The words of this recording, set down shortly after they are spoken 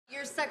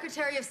your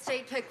Secretary of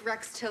State pick,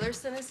 Rex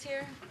Tillerson, is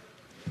here.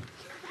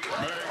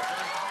 Merry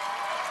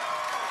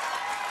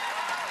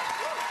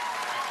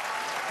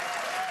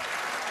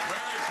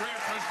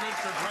Christmas,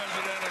 Mr.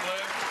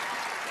 President-elect.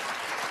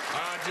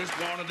 I just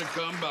wanted to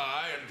come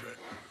by and...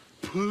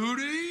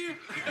 Pootie?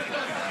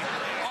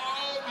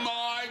 Oh,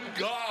 my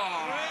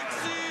God!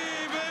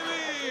 Rexy,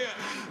 baby!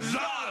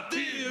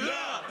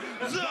 Zatira!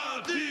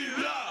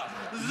 Zatira!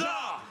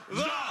 Za!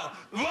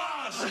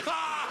 Wash!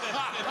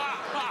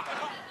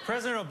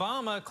 President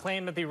Obama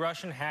claimed that the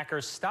Russian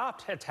hackers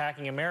stopped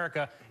attacking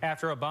America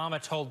after Obama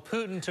told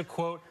Putin to,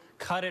 quote,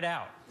 cut it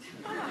out.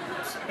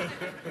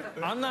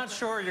 I'm not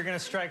sure you're going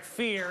to strike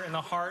fear in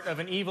the heart of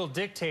an evil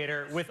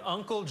dictator with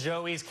Uncle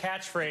Joey's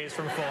catchphrase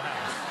from Full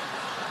House.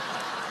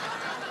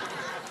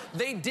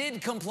 They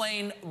did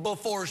complain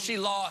before she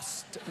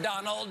lost,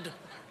 Donald.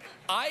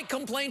 I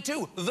complained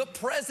too. The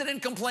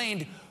president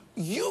complained.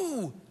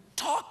 You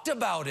talked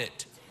about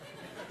it.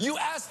 You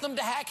asked them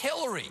to hack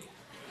Hillary.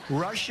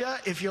 Russia,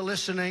 if you're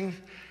listening,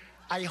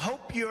 I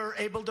hope you're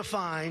able to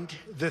find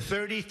the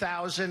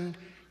 30,000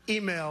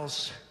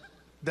 emails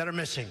that are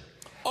missing.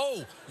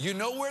 Oh, you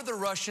know where the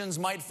Russians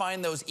might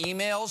find those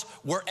emails?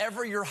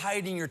 Wherever you're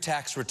hiding your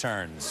tax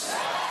returns.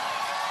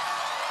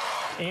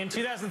 In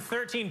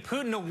 2013,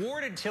 Putin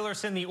awarded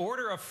Tillerson the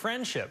Order of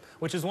Friendship,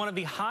 which is one of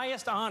the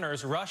highest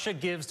honors Russia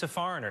gives to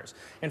foreigners.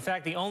 In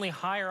fact, the only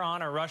higher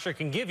honor Russia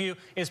can give you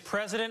is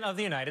President of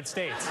the United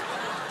States.